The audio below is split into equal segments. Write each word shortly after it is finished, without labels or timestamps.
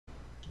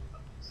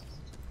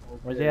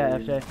Where's he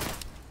at, FJ?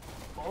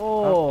 Oh,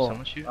 Oh!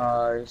 someone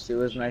shooting. She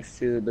was next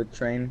to the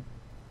train.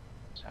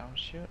 Someone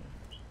shooting.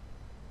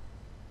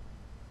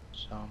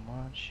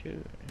 Someone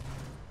shooting.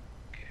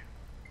 Okay.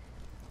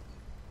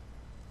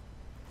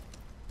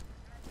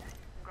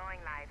 Going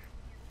live.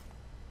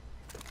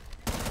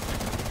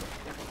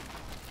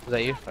 Was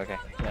that you? Okay.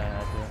 Yeah,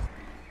 that's it.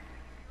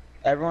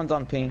 Everyone's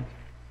on ping.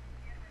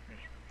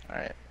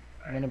 Alright.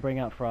 I'm gonna bring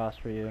out Frost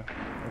for you.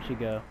 Where'd she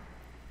go?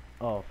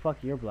 Oh, fuck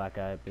your black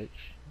eye, bitch.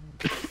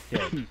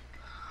 Dead.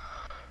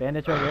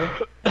 Bandits right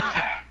here?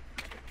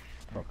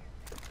 Fuck.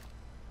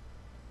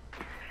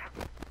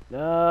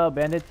 No,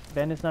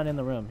 Bandit's not in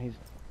the room.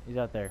 He's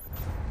out there.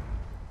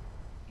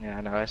 Yeah,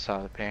 I know, I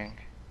saw the ping.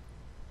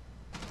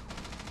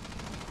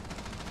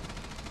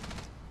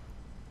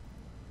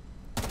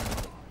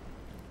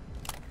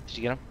 Did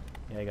you get him?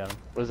 Yeah, I got him.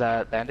 Was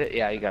that Bandit?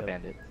 Yeah, you got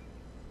Yep. Bandit.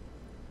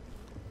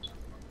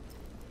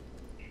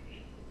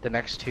 The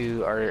next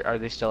two, are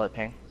they still at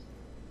ping?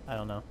 I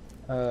don't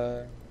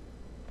know.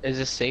 Is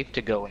it safe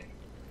to go in?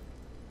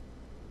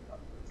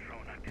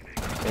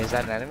 Is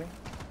that an enemy?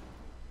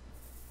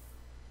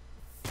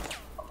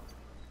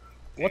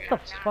 What the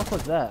fuck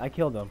was that? I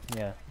killed him.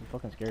 Yeah, you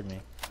fucking scared me.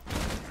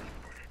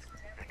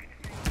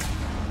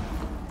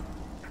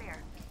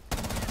 Clear.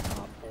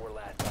 Four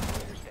last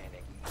operator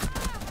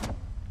standing.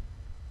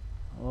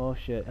 Oh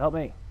shit, help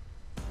me.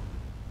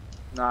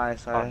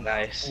 Nice. Oh,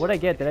 nice. What'd I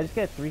get? Did I just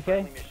get 3k?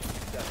 Friendly mission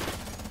successful.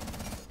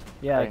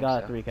 Yeah, I think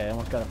got a so. 3k. I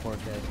almost got a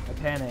 4k. I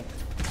panicked.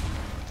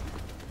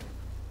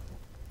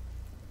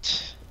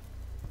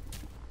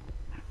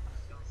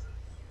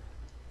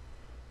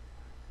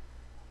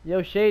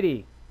 Yo,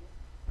 Shady.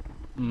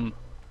 Mm.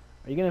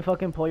 Are you gonna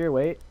fucking pull your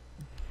weight?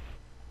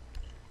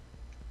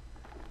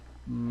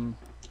 Mm.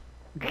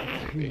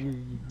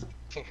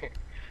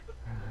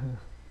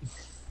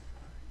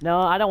 No,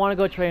 I don't want to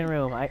go train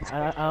room. I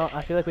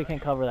feel like we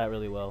can't cover that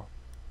really well.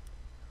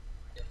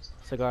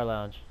 Cigar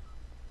lounge.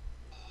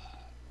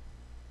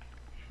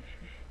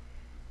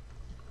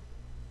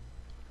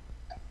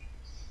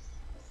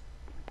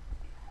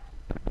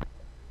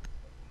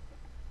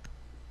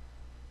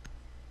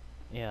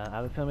 Yeah, I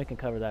have a feeling we can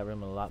cover that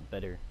room a lot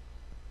better.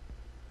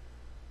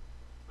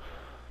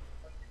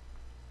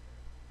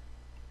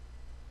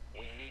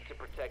 We need to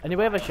protect.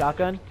 Anybody have a the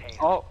shotgun?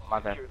 container. Oh, my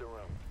bad. Secure the room.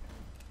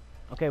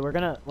 Okay, we're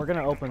gonna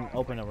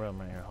open a room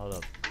right here. Hold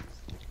up.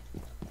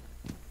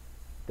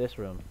 This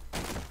room.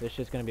 This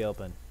shit's gonna be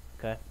open.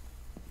 Okay.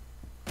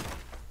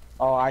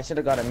 Oh, I should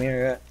have got a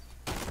mirror.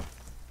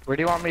 Where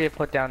do you want me to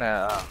put down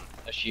a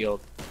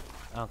shield?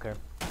 I don't care.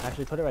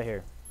 Actually, put it right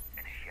here.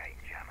 Initiate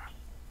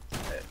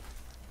jammer.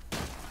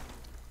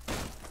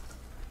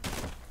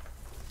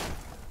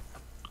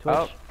 Twitch.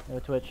 Oh. No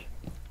Twitch.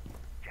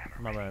 Jammer.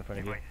 I'm not right in front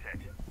of you. Device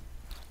set.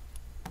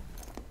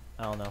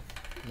 I don't know.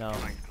 No.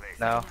 Device placed.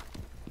 No.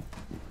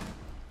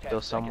 10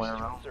 Still somewhere seconds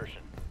to around.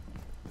 insertion.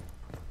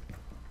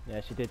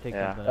 Yeah, she did take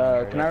Yeah.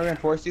 something. Can I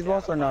reinforce these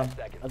walls or no? 5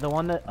 seconds. The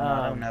one that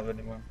I don't have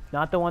any more.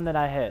 not the one that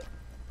I hit,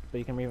 but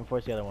you can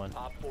reinforce the other one.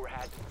 Op 4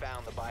 hasn't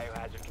found the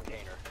biohazard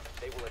container.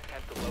 They will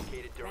attempt to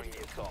locate it during the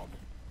assault.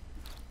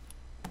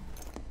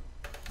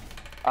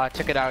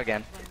 Check it out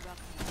again.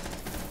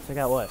 Check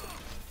out what?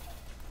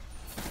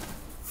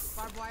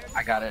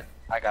 I got it.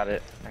 I got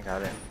it. I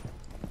got it.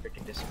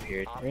 Freaking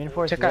disappeared. Op 4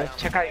 Reinforce Check this. out,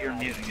 check out your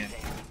mute again.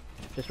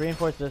 Just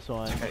reinforce this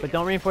one, Okay. but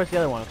don't reinforce the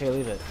other one. Okay,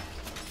 leave it.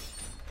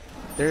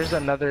 There's a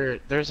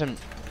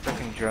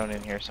freaking drone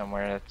in here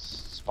somewhere that's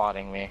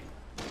spotting me.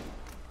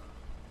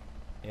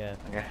 Yeah,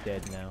 Okay. it's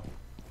dead now.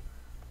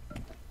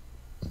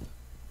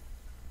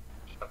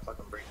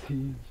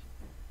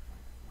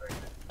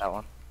 That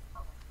one.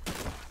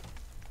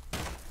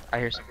 I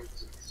hear some.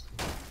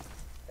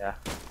 Yeah.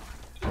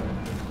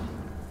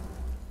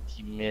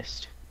 He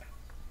missed.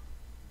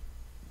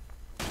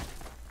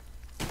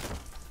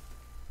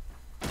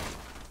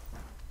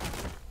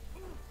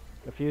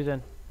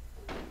 Refusing.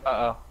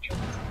 Uh-oh.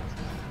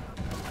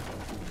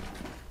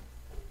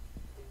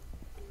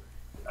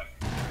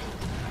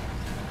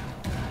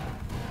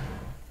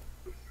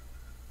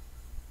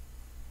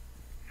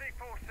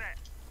 C4 set.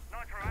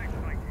 Nitro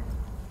activated.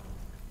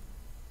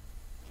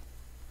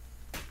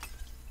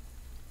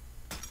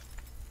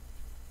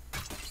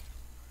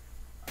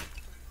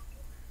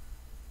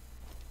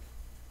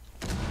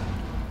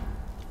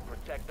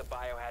 Protect the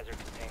biohazard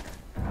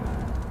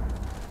container.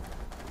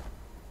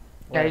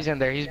 Yeah, he's in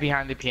there. He's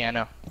behind the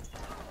piano.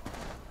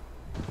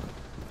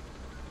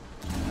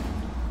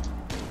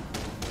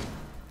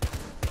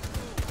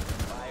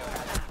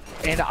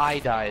 Biohazard And I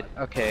died.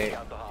 Okay.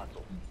 out the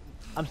hostile.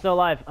 I'm still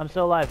alive. I'm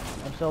still alive.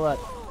 I'm still alive.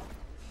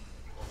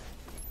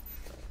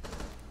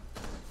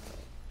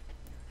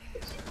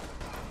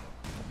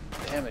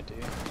 Damn it,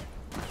 dude. Op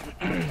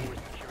 4 is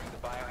securing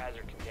the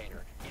biohazard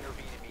container.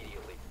 Intervene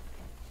immediately.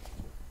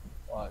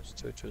 Watch,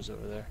 Twitch was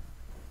over there.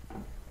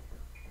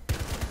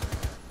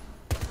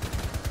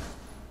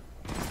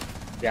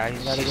 Yeah, Not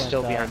he's again,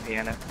 still sorry. behind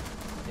piano.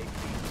 They've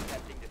been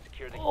attempting to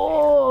secure the container.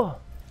 Oh!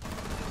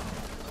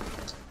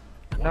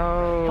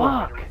 No.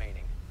 Fuck!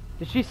 Remaining.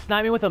 Did she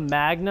snipe me with a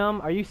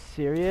Magnum? Are you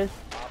serious?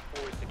 Op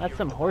 4 is That's securing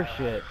some the horse biohazard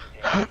shit.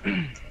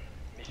 container.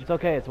 Mission It's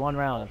okay, it's failed. one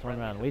round, All it's one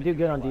friendlies round. We have do been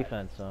good on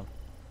neutralized. defense, so.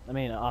 I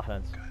mean,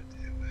 offense.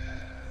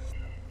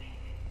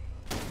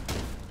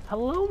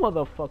 Hello,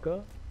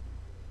 motherfucker.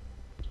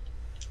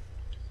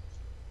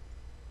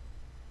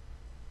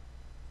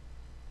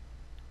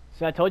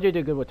 See, I told you I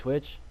do good with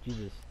Twitch.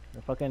 Jesus.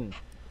 They're fucking...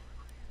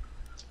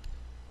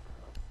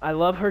 I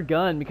love her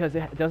gun because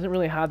it doesn't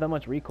really have that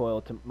much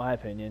recoil, to my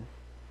opinion.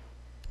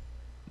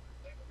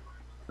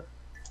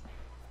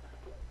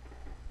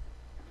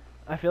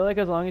 I feel like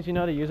as long as you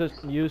know how to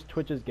use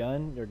Twitch's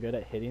gun, you're good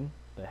at hitting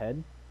the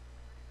head.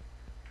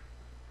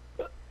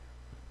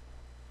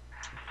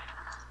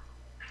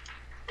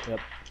 Yep.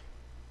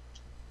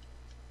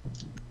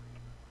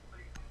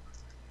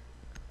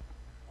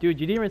 Dude,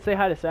 you didn't even say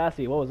hi to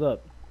Sassy. What was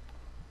up?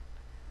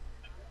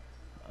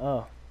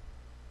 Oh.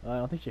 I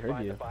don't think she heard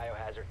Find you. the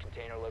biohazard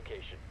container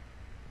location.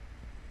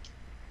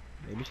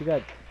 Maybe she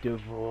got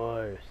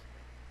divorced.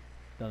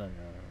 No.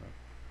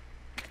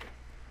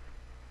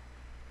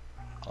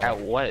 At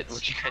what?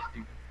 What'd you guys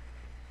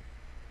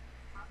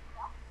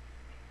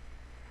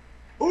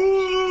do?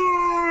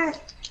 Ooh!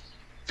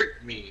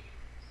 Frick me.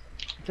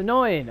 It's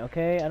annoying,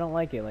 okay? I don't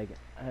like it. Like,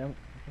 I don't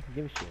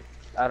give a shit.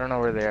 I don't know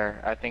where they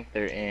are. I think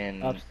they're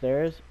in.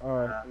 Upstairs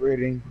or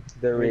Reading.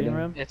 They're reading reading.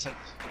 room? It's in.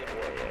 The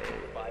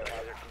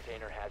biohazard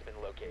container has been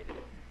located.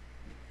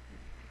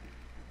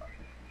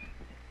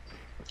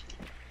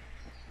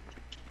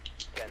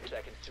 Ten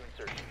seconds to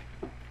insertion.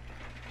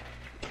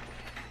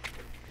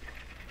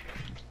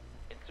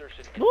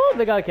 Insertion. in Ooh,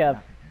 they got a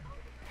cab.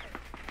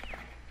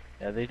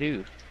 Yeah, they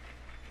do.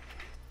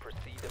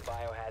 Proceed to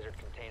biohazard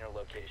container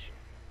location.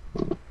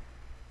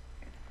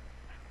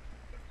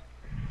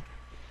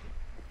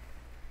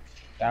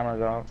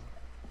 Camera's off.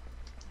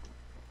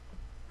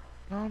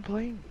 No, I'm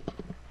playing.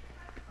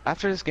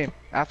 After this game.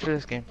 After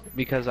this game.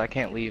 Because I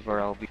can't leave or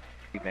I'll be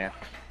banned.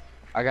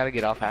 I gotta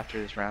get off after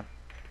this round.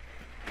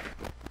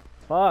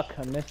 Fuck,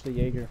 I missed the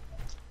Jaeger.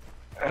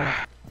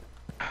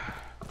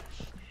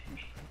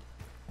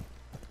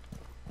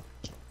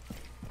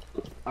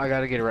 I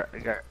gotta get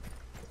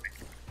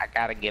I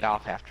gotta get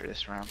off after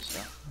this round, so.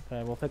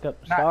 Okay, we'll pick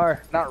up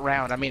Star. Not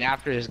round, I mean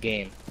after this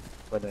game.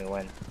 Whether we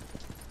win.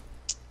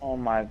 Oh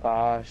my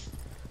gosh.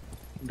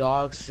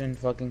 Dogs in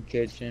fucking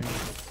kitchen.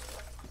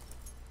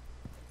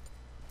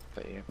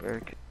 But yeah,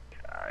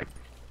 alright.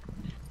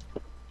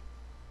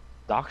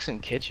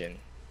 Dachshund kitchen.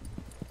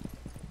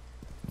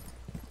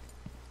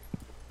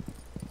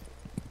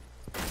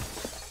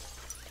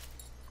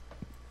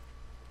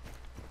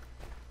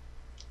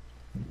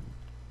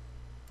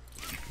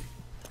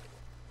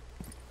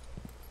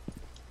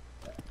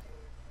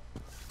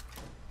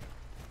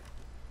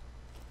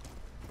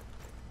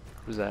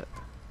 Who's that?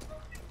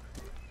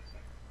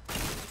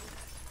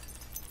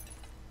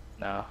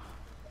 No.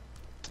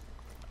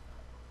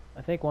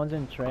 I think one's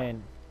in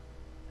train.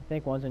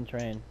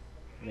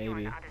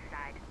 Maybe.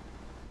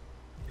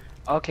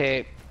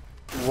 Okay,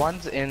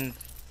 one's in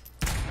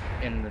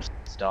the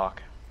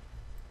stock.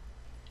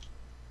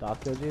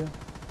 Doc killed you?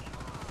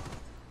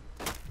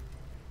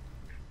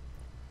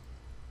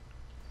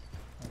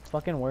 I'm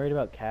fucking worried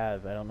about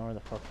Cav. I don't know where the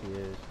fuck he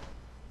is.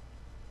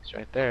 He's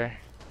right there.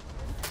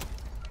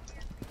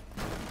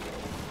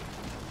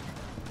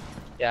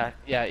 Yeah.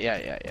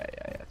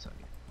 It's okay.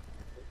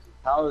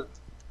 How?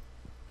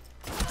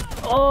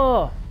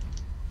 Oh!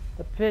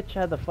 The pitch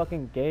had the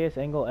fucking gayest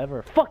angle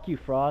ever. Fuck you,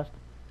 Frost.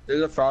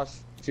 There's a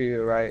frost to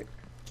your right.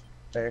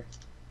 There.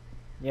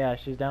 Yeah,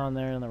 she's down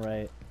there on the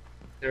right.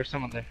 There's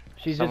someone there.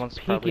 She's Someone's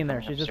just probably peeking there.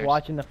 coming She's just upstairs.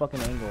 watching the fucking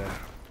angle.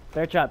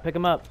 Fair shot, pick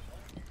him up.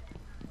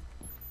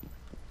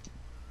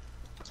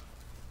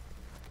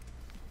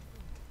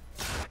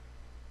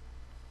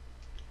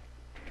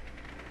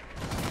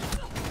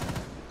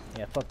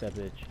 Yeah, fuck that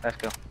bitch. Let's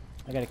go.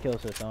 I got a kill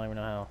assist, I don't even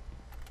know how.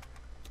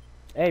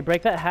 Hey,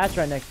 break that hatch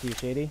right next to you,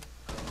 Shady.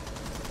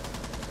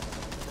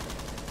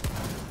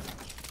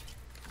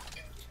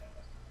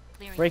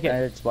 Break And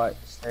it. it's what?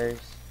 Stairs.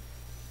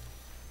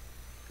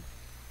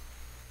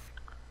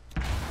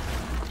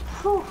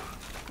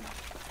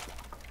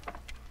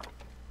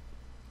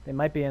 They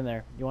might be in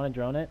there. You want to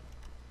drone it?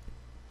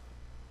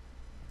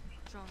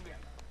 Drone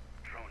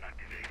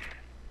activated.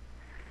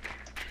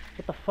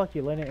 What the fuck?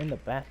 You letting it in the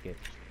basket?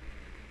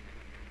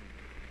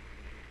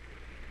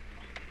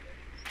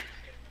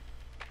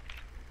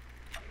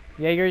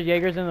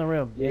 Jaeger's in the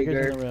room.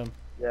 Jaeger's in the room.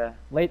 Yeah.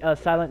 Late,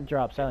 silent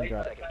drop. 10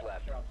 Drop. seconds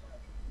left.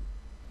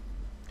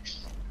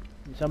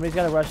 Somebody's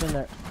got to rush in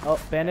there. Oh,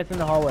 bandits in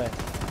the hallway.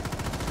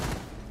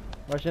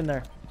 Rush in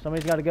there.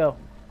 Somebody's got to go.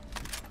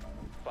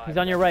 He's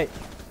on your right.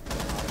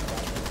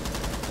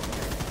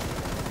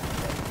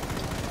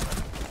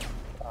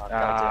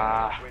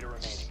 Operator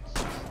remaining.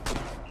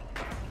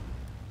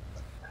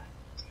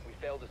 We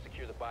failed to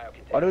secure the bio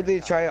container. Why do they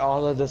try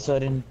all of a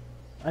sudden?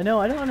 I know.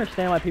 I don't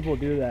understand why people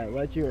do that.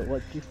 Let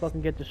you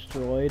fucking get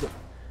destroyed,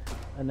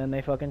 and then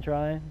they fucking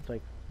try. It's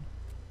like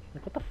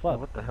what the fuck?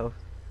 What the hell?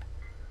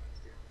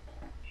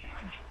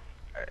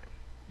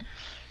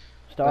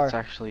 Star. Let's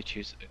actually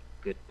choose it.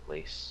 good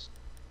place.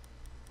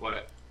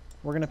 What?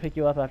 We're gonna pick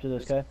you up after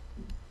this, okay?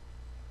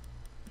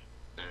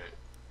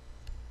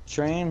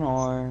 Train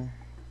or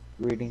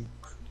reading?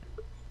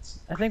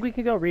 I think we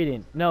could go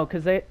reading. No,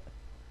 cause they.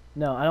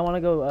 No, I don't want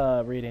to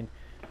go reading.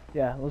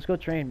 Yeah, let's go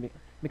train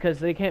because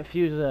they can't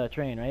fuse a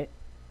train, right?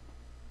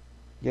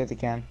 Yeah, they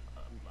can.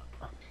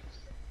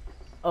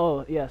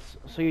 Oh yes.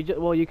 So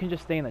well, you can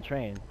just stay in the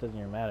train. Doesn't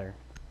even matter.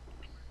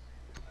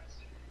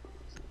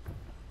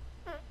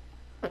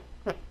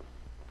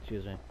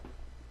 Excuse me.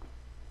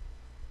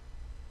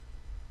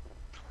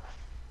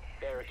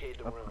 Barricade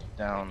the Up, room.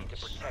 down. We need to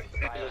protect the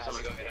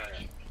biohazard container.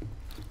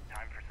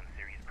 Time for some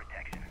serious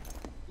protection.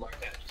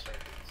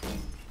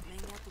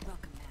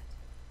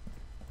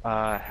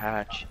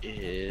 Hatch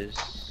is.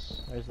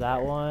 There's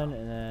that one,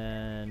 and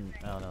then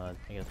I don't know.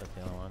 I guess that's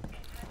the other one.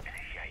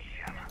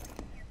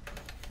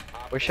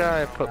 Where should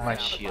I put my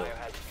shield?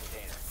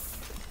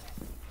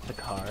 The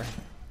car.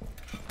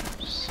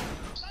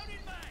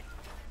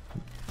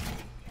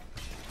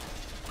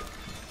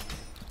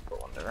 I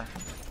wonder.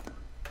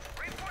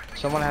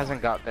 Someone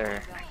hasn't got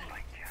there.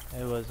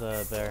 It was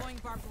there. Device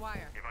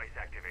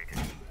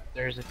activated.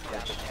 There's a.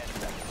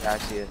 Yeah, I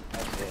see it. I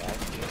see it. I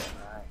see it.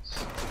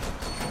 Nice.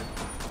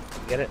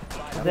 You get it?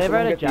 Have they ever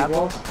had a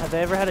jackal? Have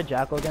they ever had a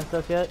jackal against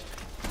us yet?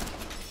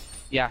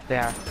 Yeah, they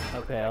are.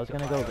 Okay, I was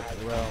gonna go roam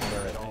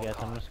for it. I guess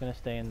I'm just gonna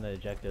stay in the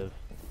objective.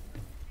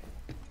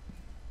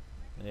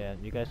 Yeah,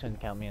 you guys can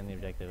count me in the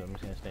objective. I'm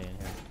just gonna stay in here.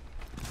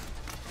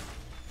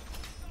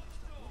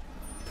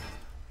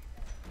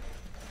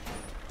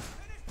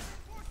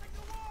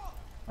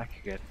 I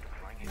could get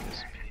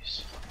this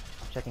piece.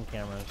 Checking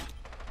cameras.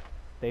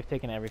 They've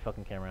taken every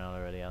fucking camera out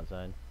already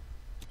outside.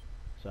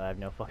 So I have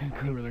no fucking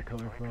clue where they're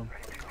coming from.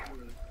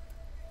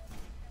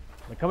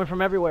 They're coming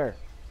from everywhere.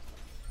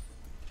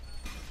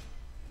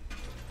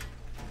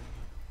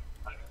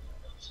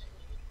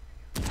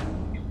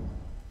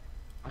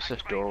 What's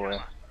this doorway?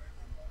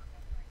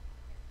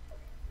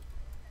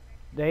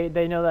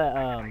 They know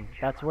that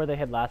that's where they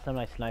had last time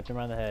I sniped them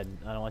around the head.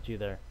 I don't want you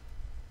there.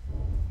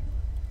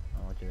 I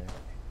don't want you there.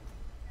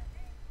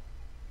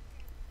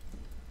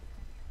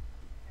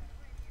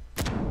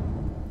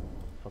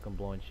 Fucking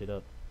blowing shit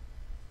up.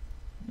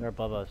 They're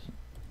above us.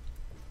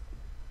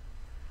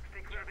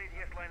 Stay clear of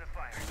ADS line of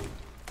fire.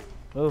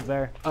 Move,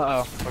 Bear.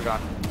 Uh oh, we're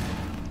gone.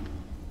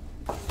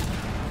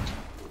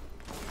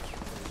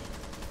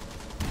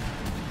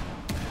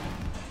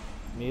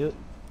 Mute.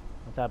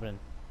 What's happening?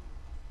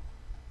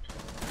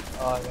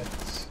 Oh,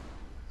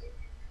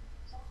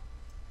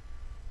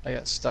 I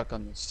got stuck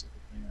on this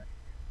thing.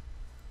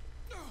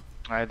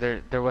 Alright,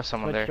 there was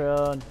someone Switch there.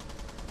 drone.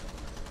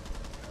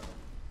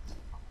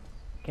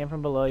 Came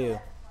from below you.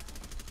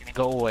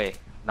 Go away.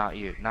 Not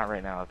you. Not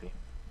right now, Abby.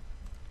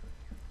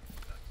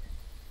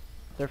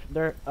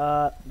 They're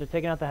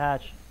taking out the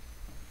hatch.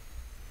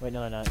 Wait,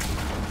 no, they're not.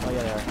 Oh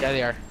yeah, they are. Yeah,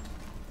 they are.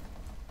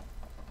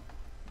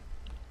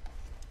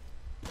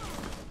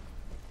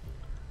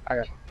 I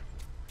got.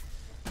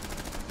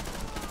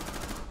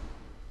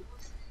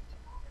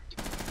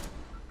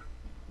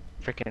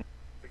 Freaking.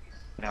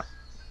 No.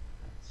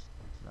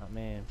 Not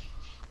me.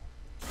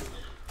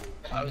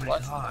 I was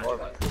watching the door,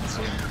 but I couldn't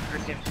see.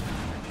 Freaking.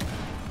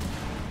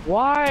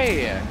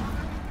 Why?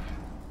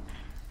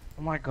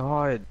 Oh my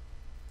god.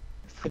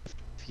 It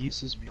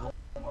fuses me.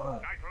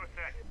 Nitro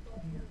set.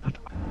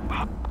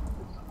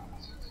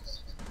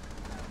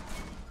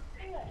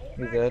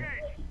 You good?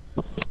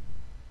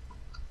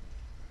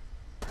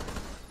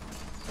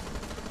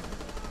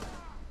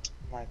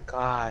 My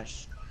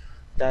gosh.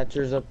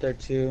 Thatcher's up there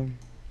too.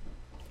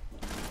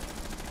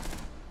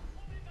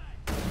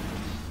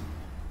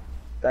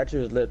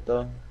 Thatcher's lit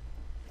though.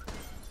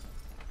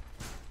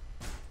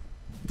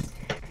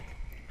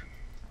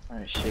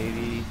 Alright,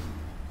 Shady.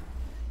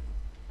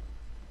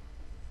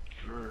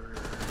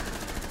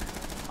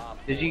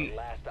 Did you?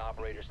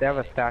 They have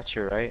a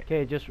Thatcher, right?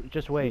 Okay,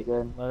 just wait.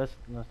 good. Let's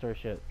start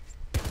shit.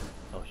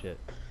 Oh shit.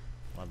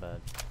 My bad.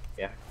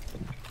 Yeah.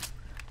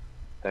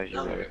 That was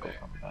your reticle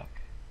coming back.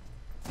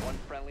 One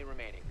friendly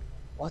remaining.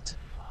 What?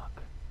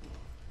 Fuck.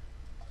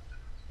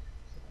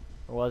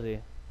 Where was he?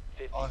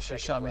 50 Oh, she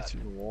seconds shot me left.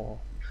 through the wall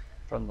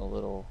from the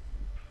little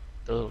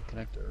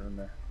connector room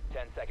there.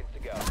 10 seconds to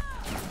go.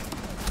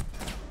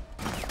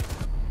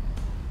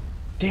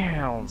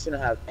 Damn. He's gonna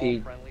have All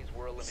peak. friendlies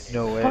were eliminated.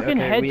 No way.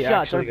 Fucking Okay, we headshots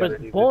actually are gotta do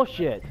just this.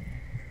 bullshit.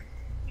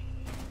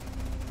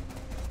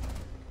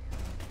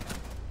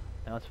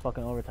 Now it's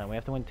fucking overtime. We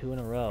have to win 2 in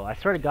a row. I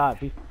swear to God,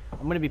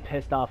 I'm gonna be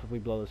pissed off if we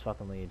blow this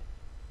fucking lead.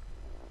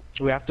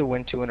 We have to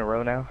win 2 in a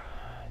row now?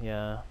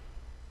 Yeah.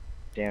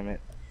 Damn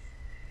it.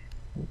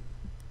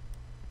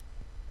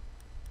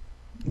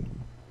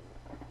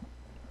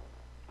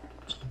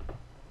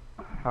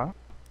 Huh?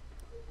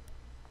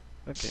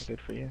 Okay, good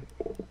for you.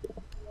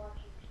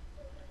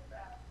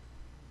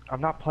 I'm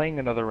not playing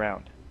another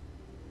round.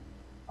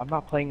 I'm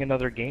not playing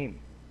another game.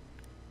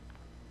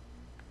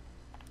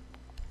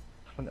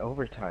 It's an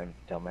overtime,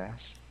 dumbass.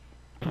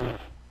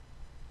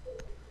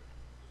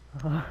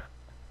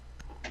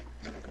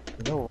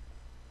 No.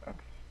 Okay.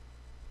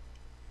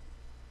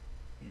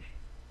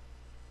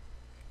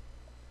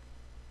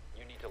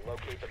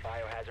 locate the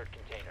biohazard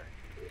container.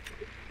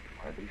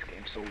 Why are these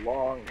games so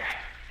long?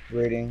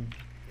 Waiting.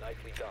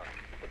 Nicely done.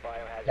 The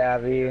biohazard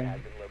Gabby. container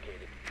has been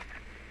located.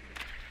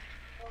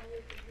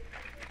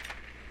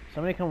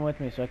 Somebody come with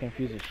me so I can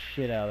fuse the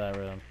shit out of that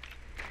room.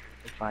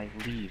 If I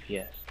leave,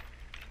 yes.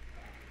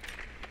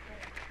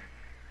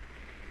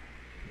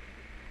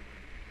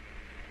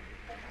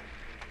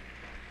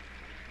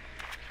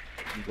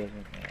 He doesn't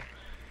know.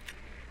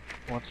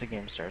 Once the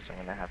game starts, I'm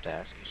gonna have to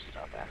ask you to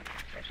stop asking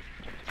questions.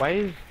 Why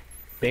is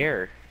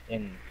Bear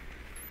in?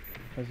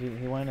 Because he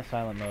went into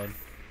silent mode.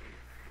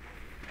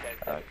 10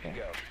 seconds Okay. to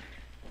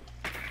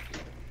go.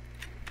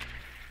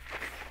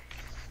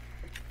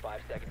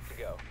 5 seconds to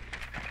go.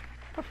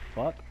 What the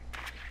fuck?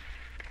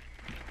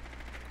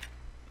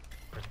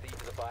 Proceed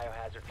to the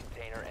biohazard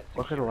container and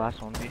What could the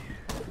last one be?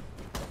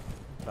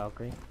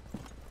 Valkyrie.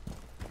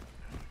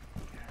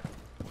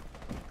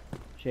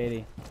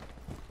 Shady.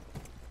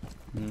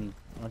 Why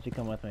don't you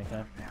come with me,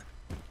 okay?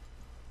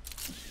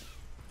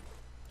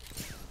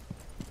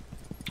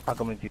 I'll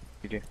come with you.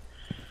 You do.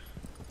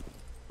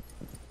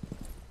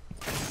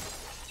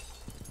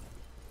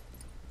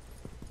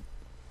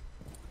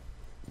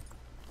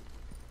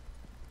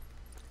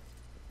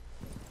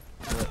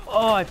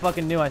 Oh, I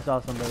fucking knew I saw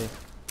somebody.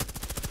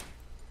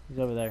 He's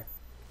over there.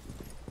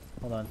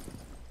 Hold on.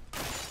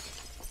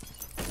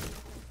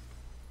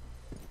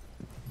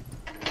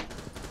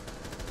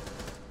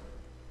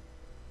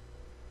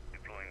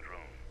 Deploying drone.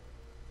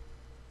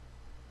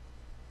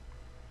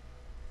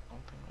 I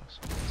don't think that's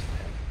someone's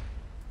head.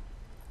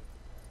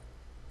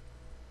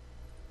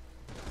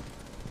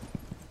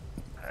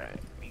 Alright,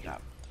 we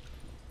got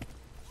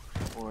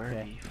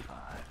 45.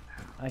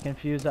 I can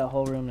fuse that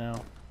whole room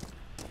now.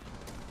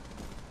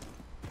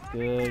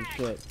 Good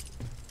shit.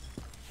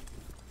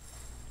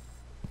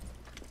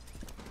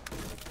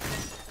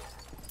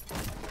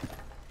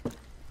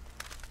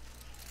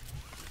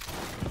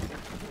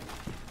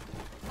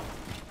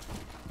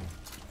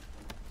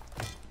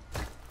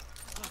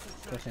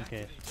 Just in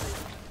case.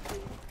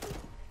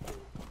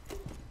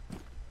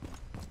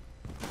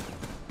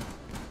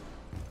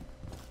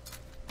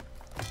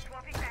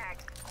 Swapping back.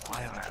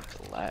 Why do I have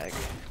to lag?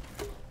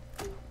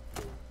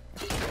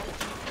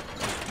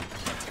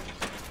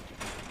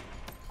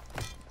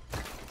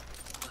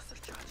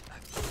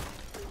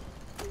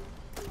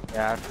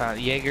 Yeah, I found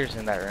Jaeger's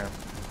in that room.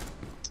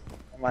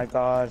 Oh my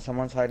god,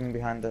 someone's hiding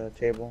behind the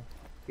table.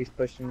 He's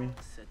pushing me.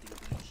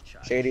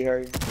 Shady,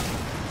 hurry.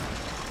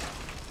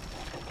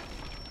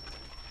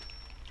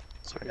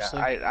 Seriously?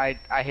 Yeah,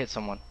 I hit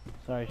someone.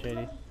 Sorry,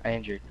 Shady. I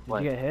injured. Did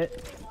What? you get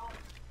hit?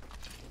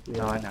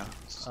 No, I know.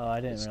 Oh, I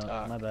didn't It's realize.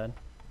 Doc. My bad.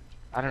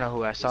 I don't know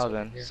who I saw over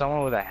then. here.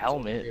 Someone with a over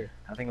helmet. here.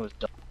 I think it was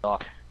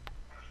Doc.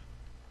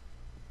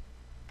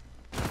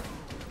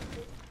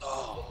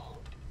 Oh.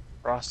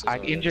 Frost is I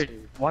over there, injured.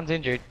 too. One's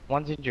injured.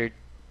 One's injured.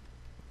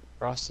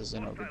 Frost is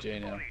in OBJ now.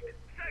 Second floor.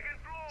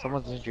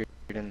 Someone's injured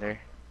in there.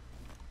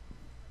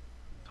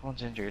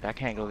 Someone's injured. I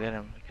can't go get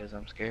him because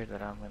I'm scared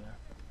that I'm gonna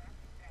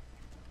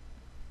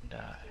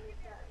die.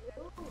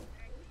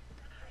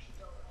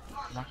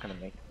 I'm not gonna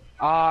make it.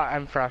 Ah,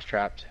 I'm frost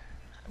trapped.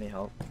 I need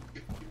help.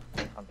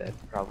 I'm dead,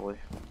 probably.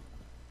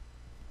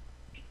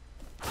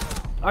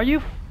 Are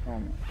you Oh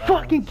my god.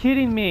 fucking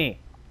kidding me?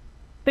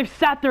 They've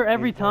sat there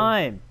every He does.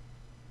 time.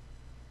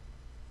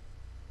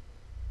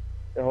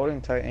 They're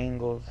holding tight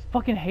angles.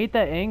 Fucking hate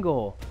that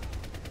angle.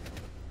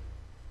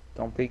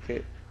 Don't peek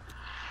it.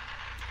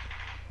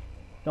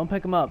 Don't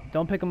pick him up.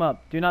 Don't pick him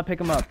up. Do not pick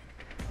him up.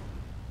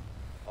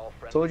 All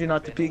friendly Told you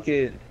not to have been peek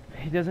it.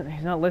 He doesn't.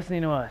 He's not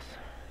listening to us.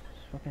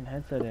 Just fucking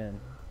headset in.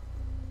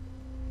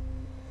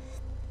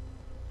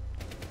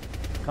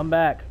 Come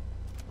back.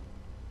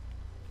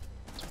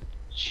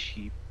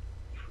 Cheap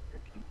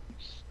freaking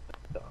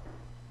stuff.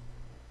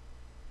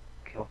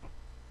 Kill.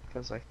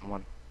 Because like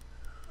one.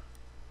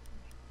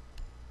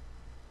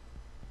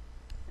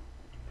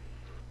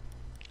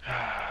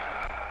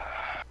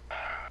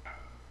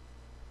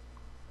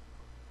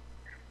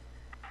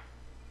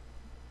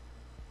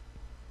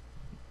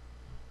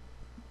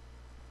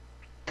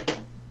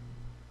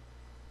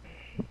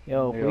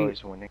 Yo, They're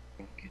always winning.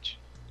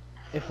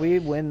 if we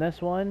win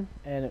this one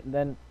and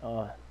then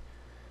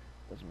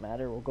doesn't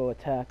matter. We'll go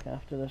attack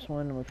after this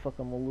one and we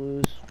fucking will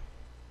lose.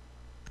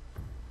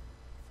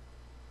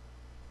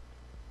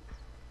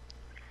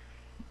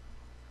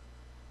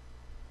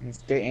 And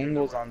stay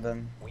angles on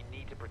them. We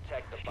need to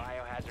protect the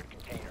biohazard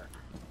container.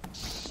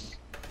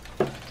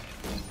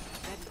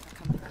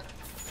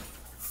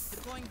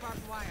 Deploying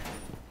barbed wire.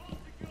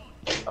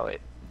 Oh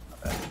wait.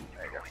 There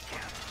you go.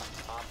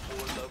 Op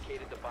 4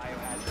 located the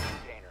biohazard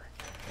container.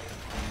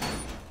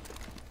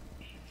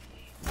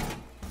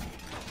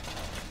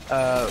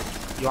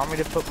 You want me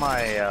to put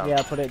my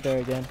Yeah, put it there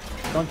again.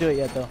 Don't do it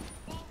yet though.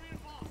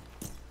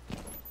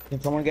 Can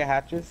someone get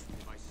hatches?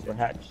 Or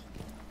hatch?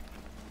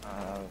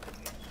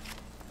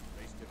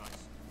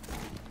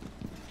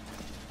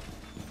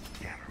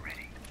 Camera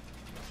ready.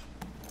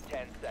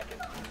 10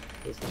 seconds.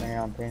 This thing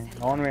on thing.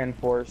 No one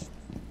reinforced.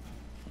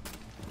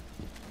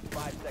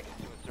 5 seconds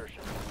to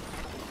insertion.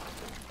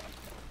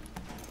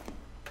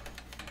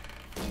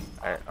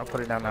 Alright, I'll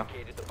put it down now.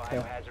 Located the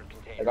biohazard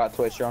container. I got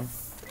Twitch on.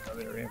 I'm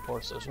gonna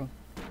reinforce this one.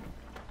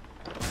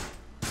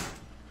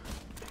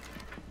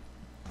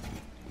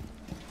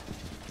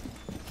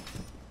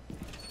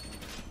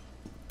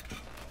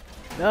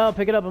 No,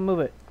 pick it up and move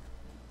it.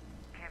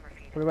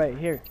 Put it right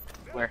here.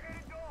 Where?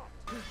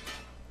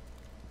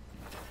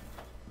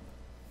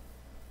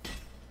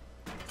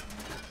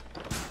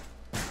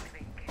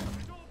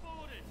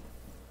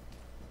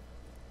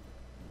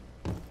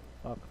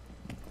 Fuck.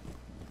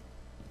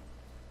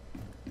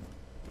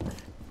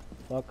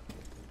 Fuck.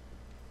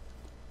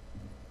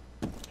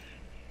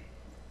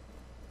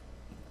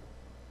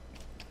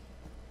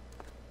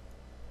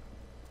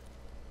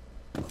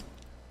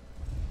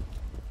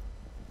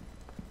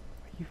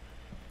 Are you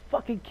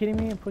fucking kidding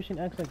me? I'm pushing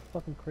X like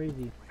fucking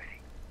crazy.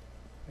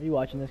 Are you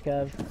watching this,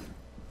 Cav?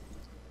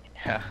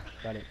 Yeah.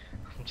 Got it.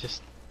 I'm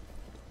just.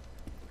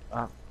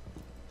 Yeah,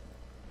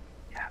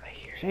 I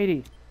hear.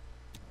 Shady.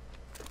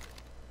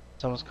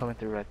 Someone's coming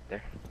through right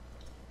there.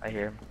 I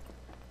hear him.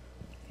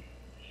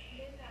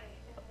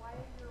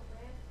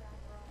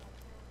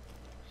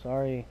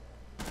 Sorry.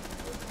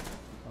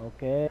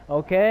 Okay.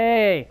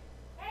 Okay.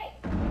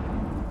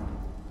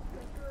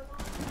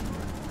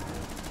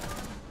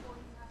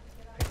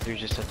 They're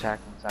just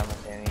attacking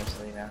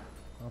simultaneously now.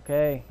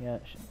 Okay. Yeah.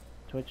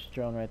 Twitch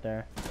drone right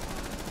there.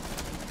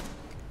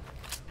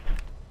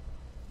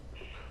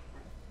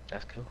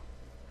 That's cool.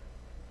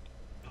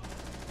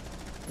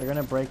 They're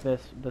gonna break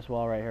this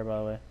wall right here, by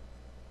the way,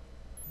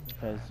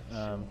 because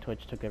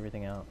Twitch took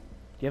everything out.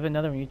 Do you have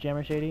another mute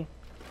jammer, Shady?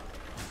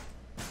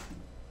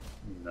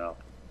 No.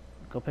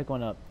 Go pick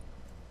one up.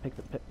 Pick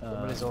the.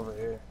 Somebody's over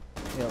here.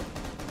 Yo.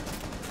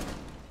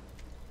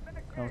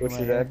 Come Twitch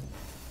from is right dead.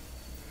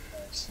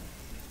 Nice.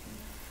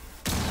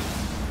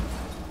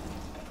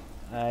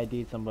 here. I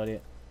ID'd somebody.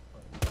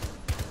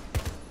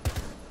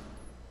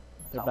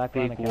 They're Oh, back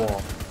on the big counter.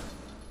 wall.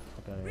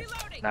 Fuck outta here.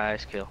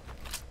 Nice kill.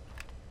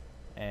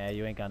 Eh,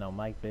 you ain't got no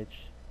mic, bitch.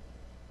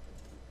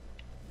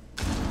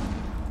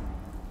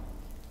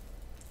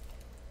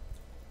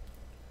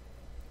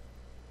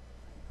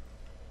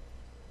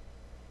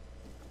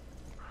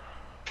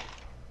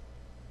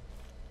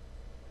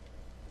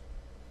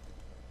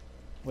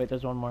 Wait,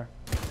 there's one more.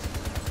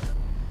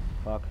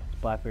 Fuck,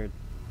 it's Blackbeard.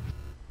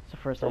 It's the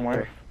first From time.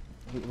 where?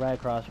 Right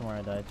across from where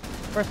I died.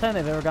 First time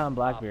they've ever gotten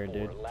Blackbeard, Op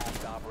dude. 4,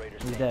 last operator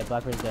He's standing. dead.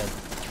 Blackbeard's dead.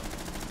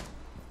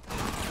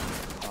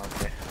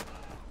 Okay.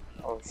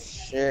 Oh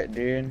shit,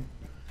 dude.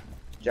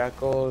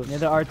 Jackals. Near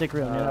the Arctic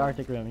room. Near the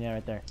Arctic room. Yeah,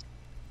 right there.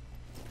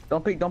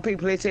 Don't peek,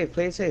 play it safe,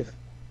 play it safe.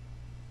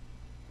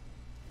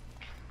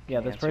 Yeah,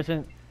 this Answer.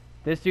 person.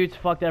 This dude's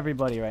fucked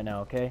everybody right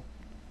now. Okay.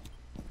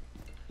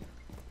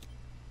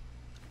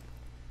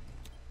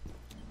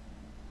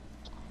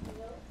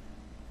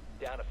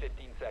 Down to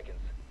 15 seconds.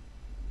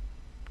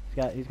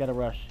 He's got to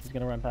rush. He's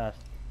gonna run past.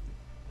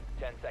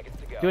 10 seconds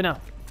to go. Do it now.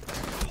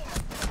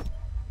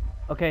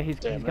 Okay, he's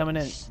Damn it. coming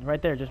in.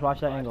 Right there. Just watch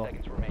that 5 angle.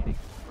 seconds remaining.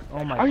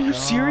 Oh my Are you God.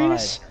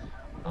 serious?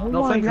 Oh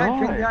No, my flank behind,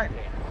 god. flank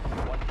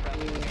behind. One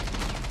friendly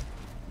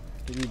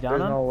Did you down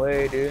There's him? no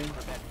way, dude.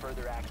 prevent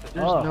further access.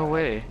 There's Oh. no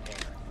way.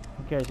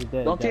 Who cares? He's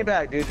dead. Don't he's take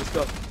dead. back, dude. Just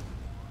go.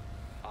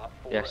 Op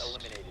 4 Yes.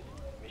 eliminated.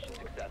 Mission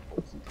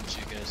successful.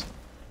 You guys.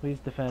 Please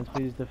defend.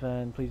 Please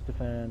defend. Please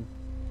defend.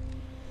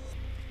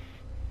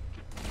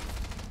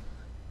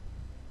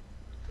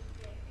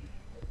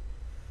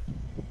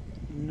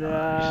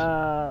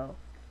 No.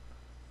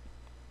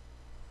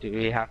 Do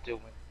we have to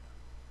win?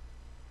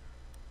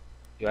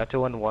 You have to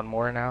win one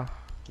more now?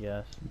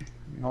 Yes.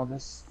 No,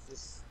 this.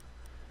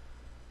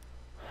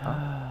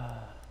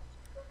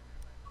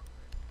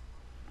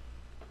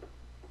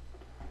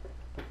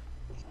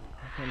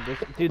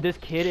 Dude, this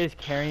kid is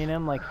carrying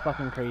him like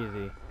fucking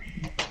crazy.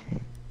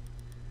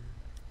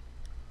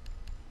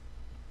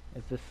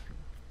 It's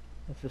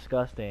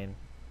disgusting.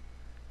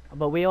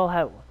 But we all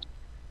have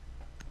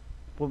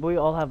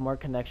more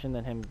connection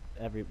than him.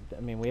 I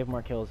mean, we have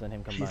more kills than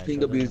him combined. He's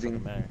being so it doesn't abusing.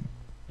 fucking matter.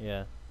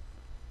 Yeah.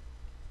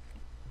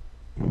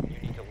 You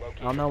need to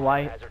locate I don't know the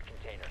why- biohazard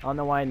container. I don't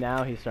know why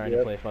now he's starting to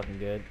Yep. play fucking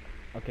good.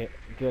 Okay,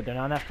 good. They're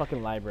not in that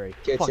fucking library.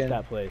 Fuck Kitchen.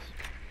 that place.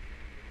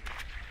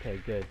 Okay,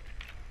 good.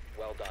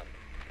 Well done.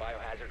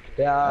 Biohazard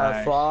container. Yeah,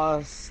 Nice.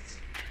 Frost.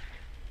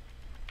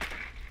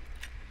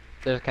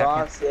 There's a Capcan.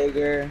 Frost,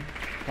 Jaeger,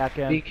 Be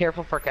Capcan.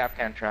 careful for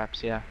Capcan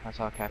traps. Yeah, I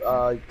saw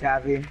Capcan.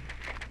 Cavi.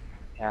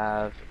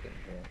 Have.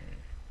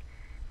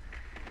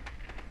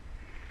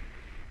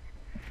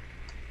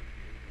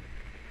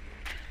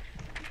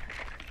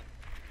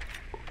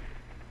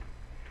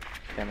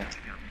 Damn it.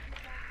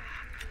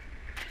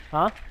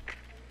 Huh?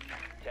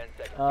 10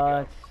 seconds to go.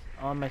 It's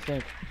on my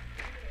sink.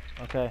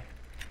 Okay.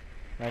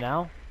 Right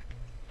now?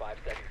 5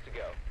 seconds to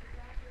go.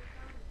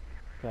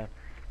 Okay.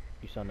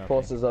 You saw nothing.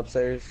 Pulse is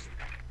upstairs.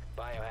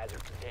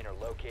 Biohazard container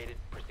located.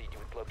 Proceed to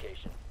its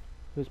location.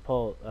 Who's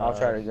Paul? I'll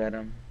try to get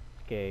him.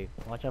 Okay,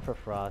 watch out for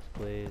Frost,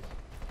 please.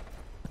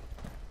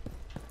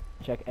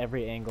 Check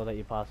every angle that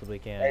you possibly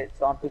can. Hey,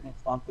 spawn picking,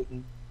 spawn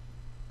picking.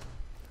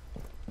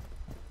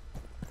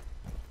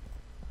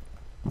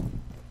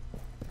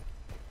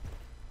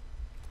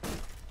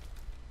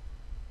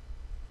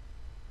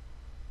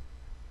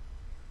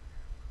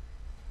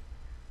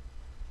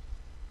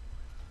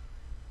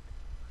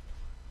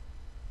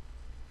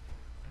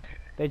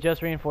 They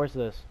just reinforced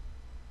this.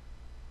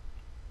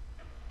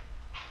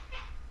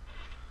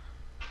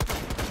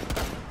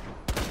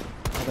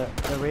 Oh,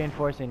 they're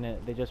reinforcing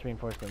it. They just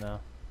reinforced it now.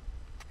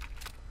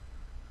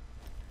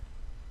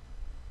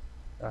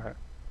 Alright.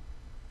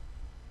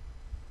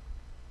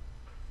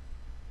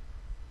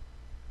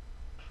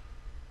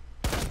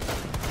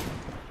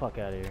 Fuck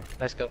out of here.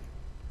 Let's go. Is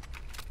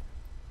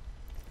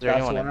there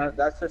anyone in there?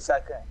 That's the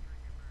second.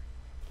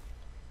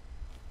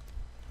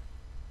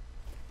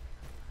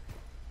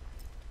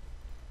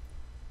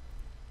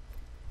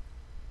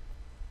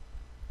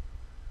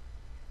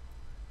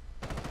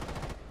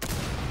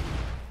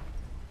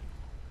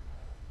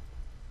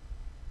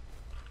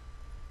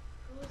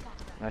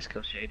 Nice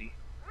kill, Shady.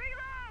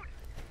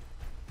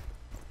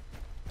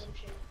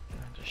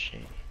 Just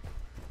Shady.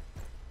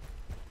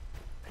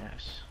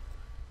 Yes.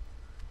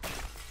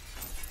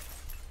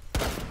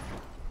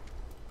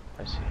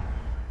 I see.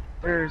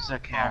 There's a Oh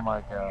camera.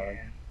 my god.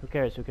 Who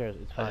cares? Who cares?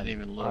 It's I fine.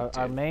 didn't even look,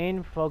 Our dude.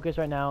 main focus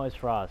right now is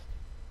Frost.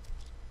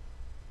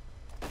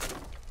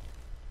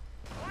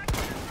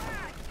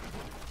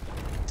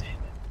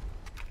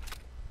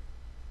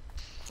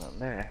 Not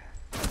there.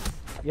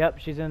 Yep,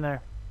 she's in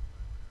there.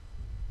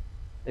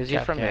 Is he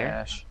from there?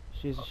 Cash.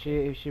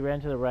 She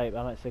ran to the right.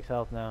 I'm at 6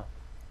 health now.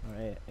 Or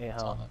 8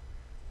 It's health. on it.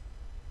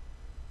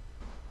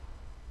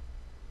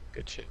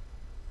 Good shit.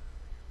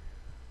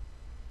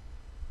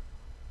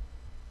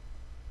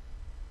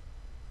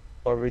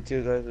 Over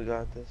 2 guys, we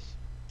got this.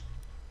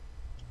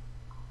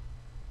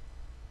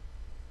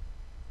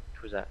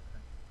 Who's that?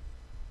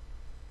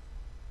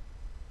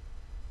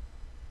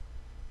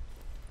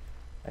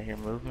 I hear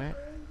movement.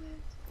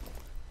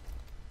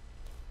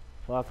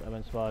 Fuck, I've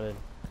been spotted.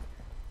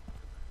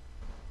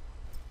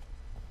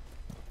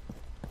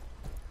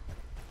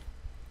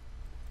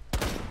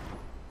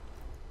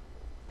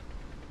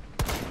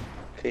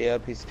 Okay,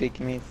 yep, he's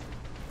peeking me.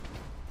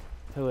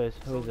 Who is?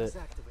 Who is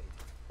it?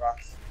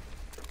 Frost.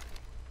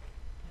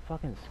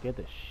 Fucking scared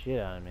the shit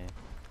out of me.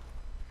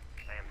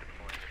 I am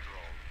deploying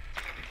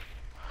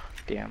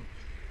the drone.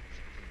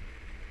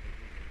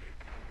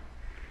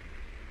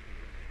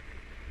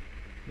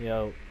 Damn.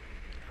 Yo,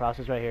 Frost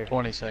is right here.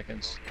 20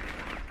 seconds.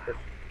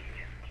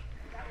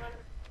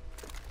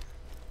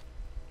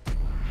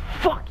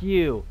 Fuck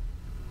you!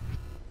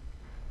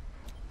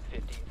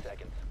 15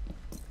 seconds.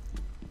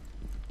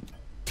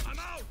 I'm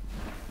out.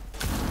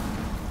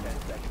 10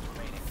 seconds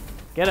remaining.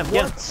 Get him,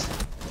 get him!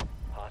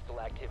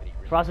 Hostile activity.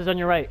 Frost is on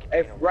your right.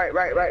 Hey, right.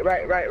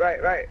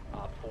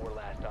 Op 4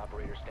 last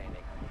operator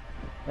standing.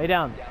 Lay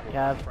down, Down to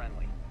Cav. one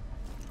friendly.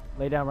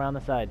 Lay down around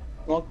the side.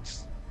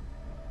 Smokes.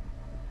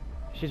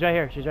 She's right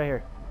here, she's right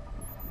here.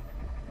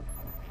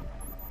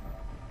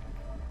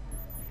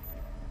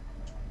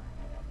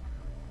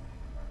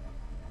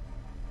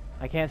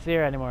 I can't see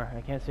her anymore.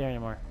 I can't see her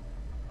anymore.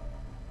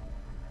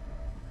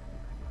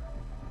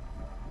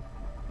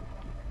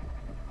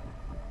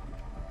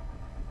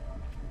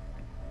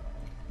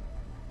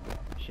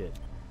 Shit.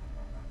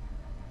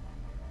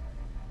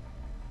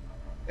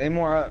 Any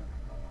more up?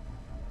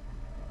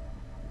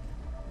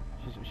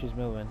 She's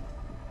moving.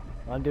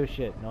 Don't do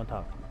shit. Don't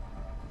talk.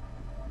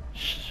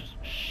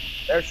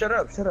 Shh. There, shut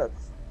up.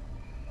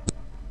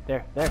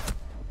 There.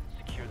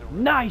 Secure the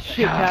room. Nice shit,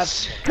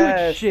 Yes. Cav. Good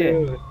Yes,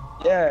 shit. dude.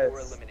 Yes. 4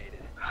 eliminated.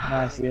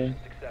 Nice, dude.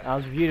 Success. That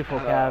was beautiful,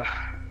 Cav.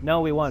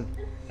 No, we won.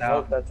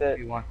 Nope, that's it.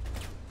 You won.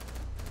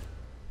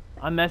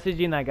 I'm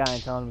messaging that guy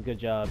and telling him good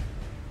job.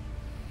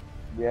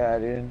 Yeah,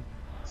 dude.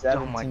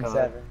 Oh my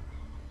God.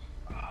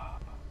 17-7.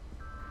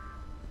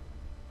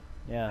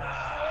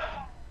 Yeah.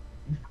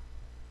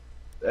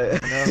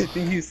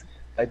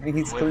 I think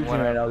he's cringing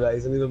right now,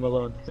 guys. Leave him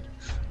alone.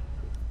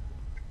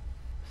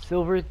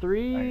 Silver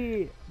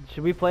 3.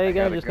 Should we play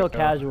again or gotta just go go.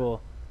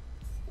 casual?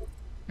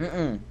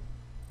 Mm-mm.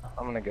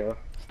 I'm gonna go.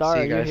 Star,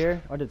 See are you you guys.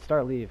 here? Or did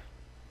Star leave?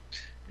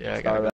 Yeah, I gotta go.